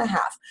 a month and a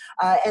half.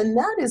 And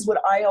that is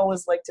what I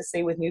always like to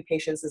say with new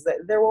patients, is that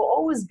there will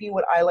always be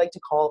what I like to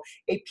call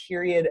a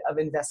period of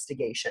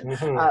investigation,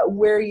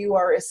 where you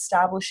are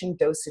establishing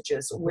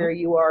dosages, where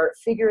you are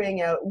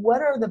figuring out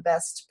what are the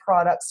best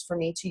products for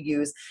me to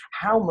use,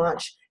 how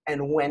much,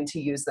 and when to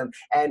use them.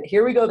 And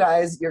here we go,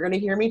 guys. You're going to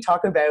hear me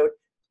talk about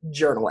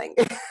journaling.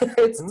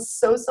 It's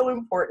so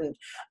important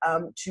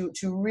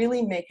to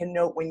really make a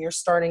note when you're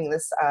starting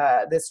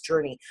this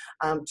journey,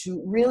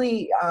 to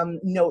really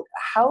note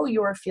how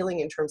you're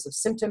feeling in terms of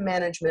symptom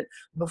management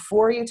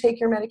before you take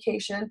your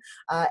medication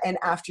and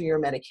after your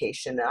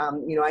medication.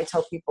 I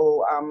tell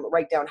people,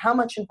 write down how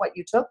much and what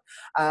you took,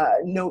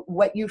 note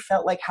what you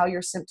felt like, how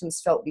your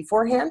symptoms felt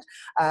beforehand,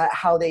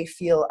 how they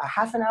feel a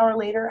half an hour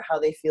later, how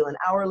they feel an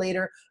hour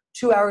later,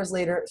 2 hours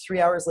later,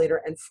 3 hours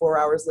later, and 4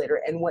 hours later.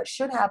 And what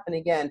should happen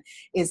again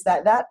is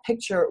that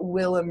picture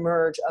will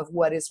emerge of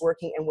what is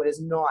working and what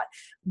is not.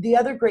 The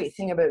other great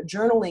thing about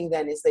journaling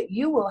then is that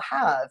you will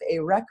have a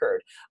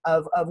record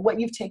of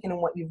what you've taken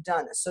and what you've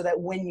done, so that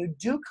when you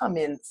do come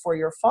in for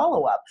your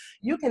follow-up,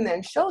 you can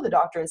then show the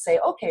doctor and say,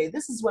 okay,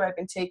 this is what I've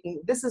been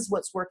taking, this is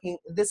what's working,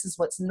 this is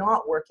what's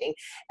not working.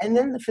 And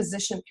then the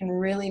physician can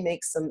really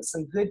make some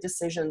good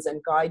decisions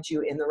and guide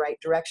you in the right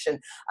direction,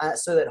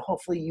 so that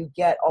hopefully you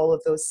get all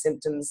of those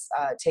symptoms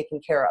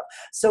taken care of.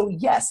 So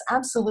yes,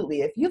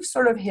 absolutely. If you've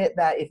sort of hit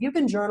that, if you've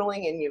been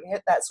journaling and you've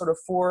hit that sort of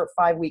 4 or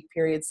 5 week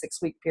period,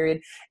 6 week period,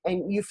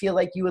 and you feel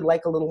like you would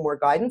like a little more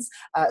guidance,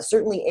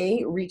 certainly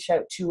A, reach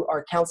out to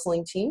our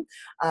counseling team,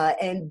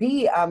 and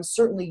B,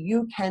 certainly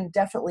you can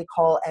definitely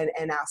call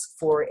and ask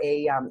for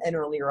an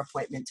earlier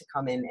appointment to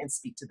come in and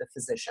speak to the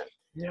physician.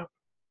 Yeah.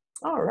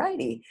 All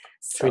righty.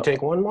 Should we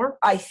take one more?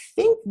 I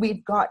think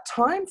we've got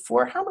time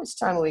for, how much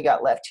time have we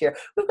got left here?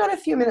 We've got a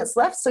few minutes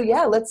left. So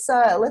yeah, let's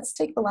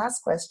take the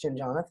last question,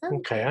 Jonathan.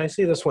 Okay, I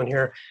see this one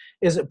here.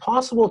 Is it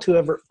possible to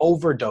ever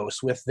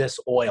overdose with this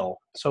oil?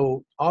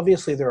 So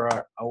obviously there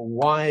are a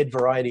wide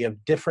variety of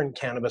different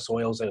cannabis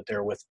oils out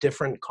there with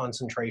different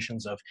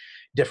concentrations of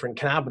different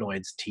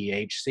cannabinoids,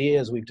 THC,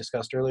 as we've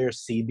discussed earlier,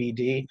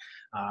 CBD.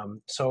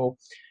 So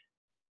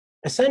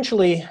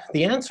essentially,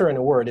 the answer in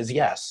a word is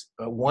yes.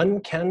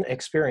 One can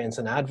experience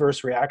an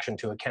adverse reaction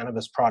to a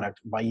cannabis product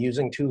by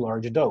using too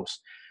large a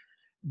dose.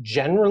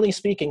 Generally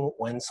speaking,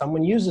 when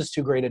someone uses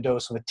too great a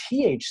dose of a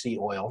THC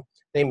oil,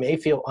 they may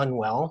feel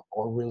unwell,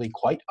 or really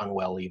quite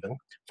unwell even,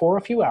 for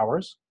a few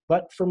hours.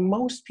 But for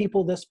most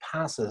people, this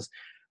passes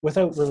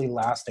without really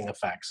lasting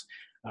effects.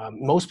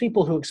 Most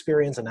people who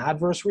experience an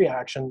adverse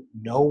reaction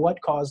know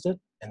what caused it,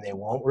 and they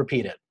won't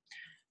repeat it.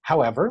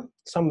 However,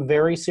 some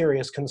very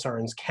serious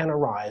concerns can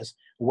arise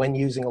when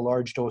using a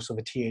large dose of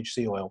a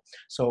THC oil.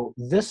 So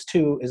this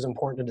too is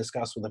important to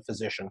discuss with a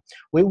physician.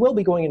 We will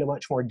be going into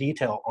much more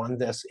detail on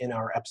this in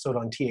our episode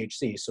on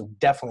THC, so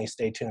definitely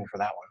stay tuned for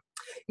that one.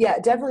 Yeah,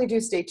 definitely do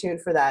stay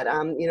tuned for that.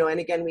 And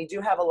again, we do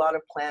have a lot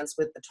of plans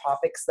with the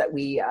topics that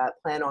we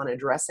plan on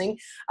addressing.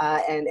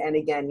 And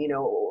again,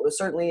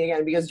 certainly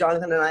again, because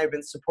Jonathan and I have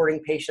been supporting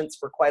patients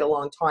for quite a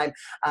long time,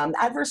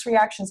 adverse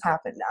reactions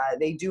happen.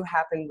 They do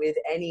happen with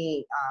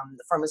any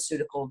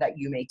pharmaceutical that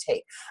you may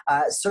take.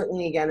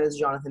 Certainly, again, as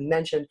Jonathan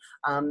mentioned,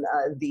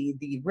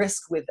 the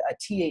risk with a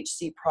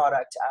THC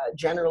product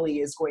generally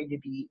is going to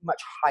be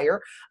much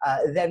higher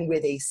than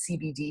with a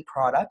CBD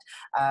product.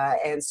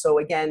 And so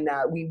again,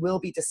 we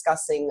will be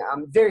discussing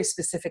very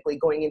specifically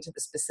going into the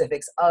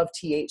specifics of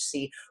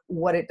THC,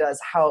 what it does,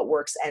 how it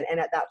works, and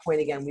at that point,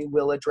 again, we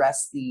will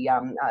address the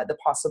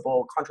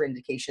possible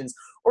contraindications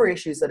or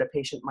issues that a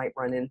patient might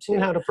run into.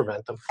 And how to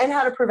prevent them. And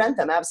how to prevent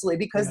them, absolutely,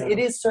 because it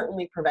is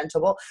certainly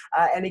preventable.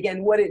 And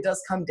again, what it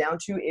does come down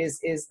to is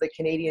the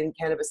Canadian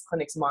Cannabis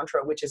Clinic's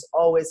mantra, which is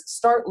always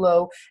start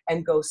low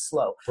and go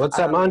slow. What's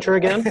that mantra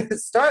again?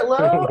 Start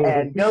low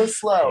and go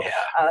slow. Yeah.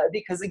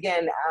 Because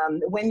again,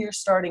 when you're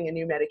starting a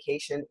new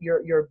medication,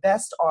 your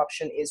best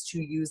option is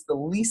to use the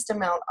least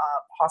amount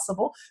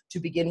possible to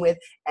begin with,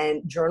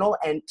 and journal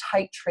and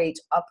titrate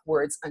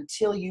upwards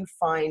until you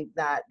find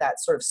that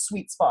sort of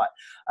sweet spot,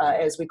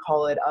 as we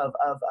call it, of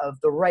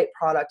the right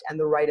product and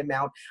the right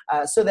amount,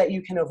 so that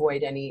you can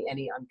avoid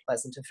any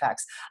unpleasant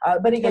effects.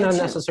 But again, and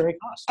unnecessary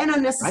cost. And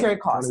unnecessary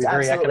cost. Be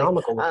very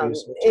economical with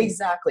these.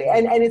 Exactly,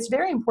 and it's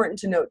very important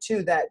to note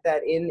too that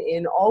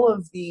in all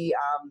of the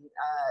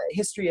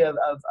history of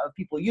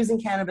people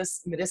using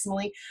cannabis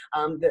medicinally,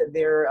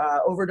 their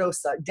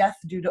overdose death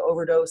due to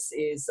overdose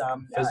is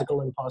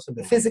physically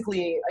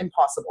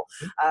impossible.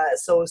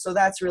 So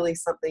that's really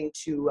something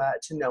to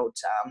note.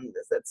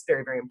 That's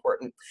very, very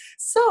important.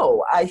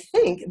 So I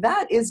think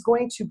that is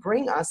going to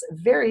bring us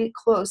very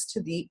close to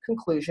the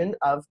conclusion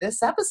of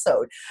this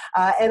episode.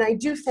 And I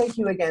do thank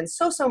you again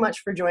so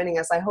much for joining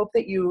us. I hope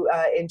that you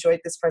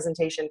enjoyed this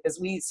presentation, because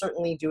we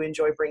certainly do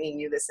enjoy bringing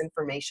you this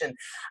information.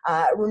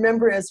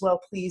 Remember as well,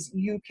 please,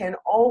 you can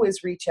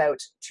always reach out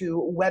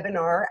to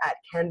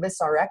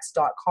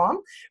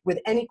webinar@cannabisrx.com with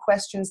any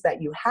questions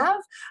that you have.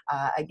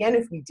 Again,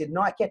 if we did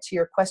not get to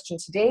your question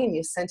today and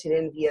you sent it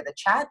in via the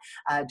chat,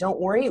 don't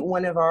worry,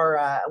 one of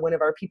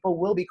our people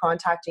will be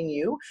contacting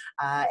you,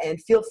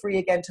 and feel free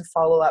again to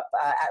follow up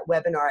at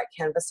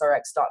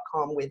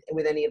webinar@cannabisrx.com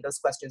with any of those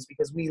questions,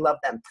 because we love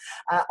them.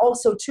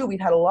 Also too, we've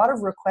had a lot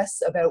of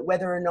requests about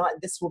whether or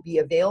not this will be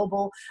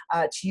available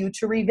to you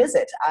to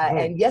revisit.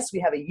 And yes, we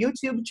have a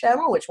YouTube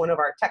channel, which one of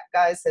our tech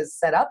guys has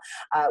set up.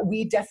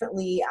 We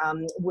definitely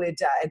would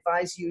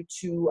advise you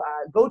to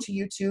go to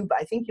YouTube.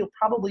 I think you'll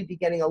probably be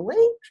getting a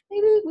link.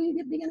 Maybe will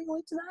you be getting a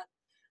link to that?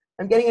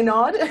 I'm getting a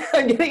nod.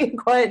 I'm getting a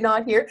quiet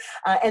nod here.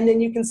 And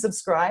then you can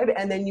subscribe,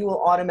 and then you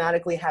will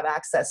automatically have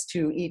access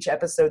to each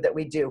episode that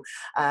we do.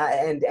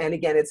 And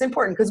again, it's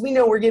important because we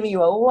know we're giving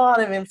you a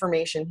lot of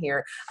information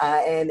here,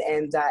 and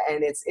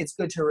it's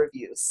good to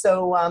review.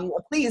 So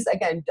please,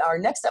 again, our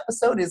next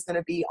episode is going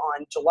to be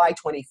on July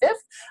 25th.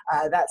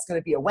 That's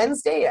going to be a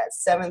Wednesday at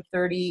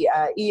 7:30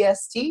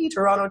 EST,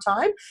 Toronto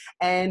time.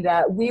 And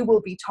we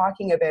will be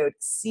talking about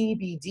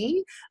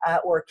CBD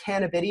or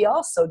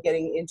cannabidiol. So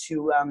getting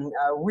into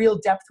real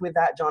depth with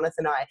that,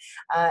 Jonathan and I.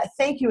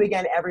 Thank you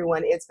again,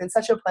 everyone. It's been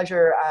such a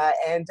pleasure,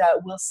 and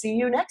we'll see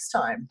you next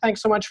time.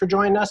 Thanks so much for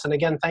joining us. And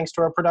again, thanks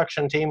to our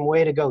production team.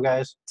 Way to go,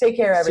 guys. Take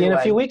care, everyone. See you in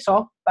a few weeks,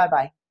 all.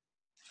 Bye-bye.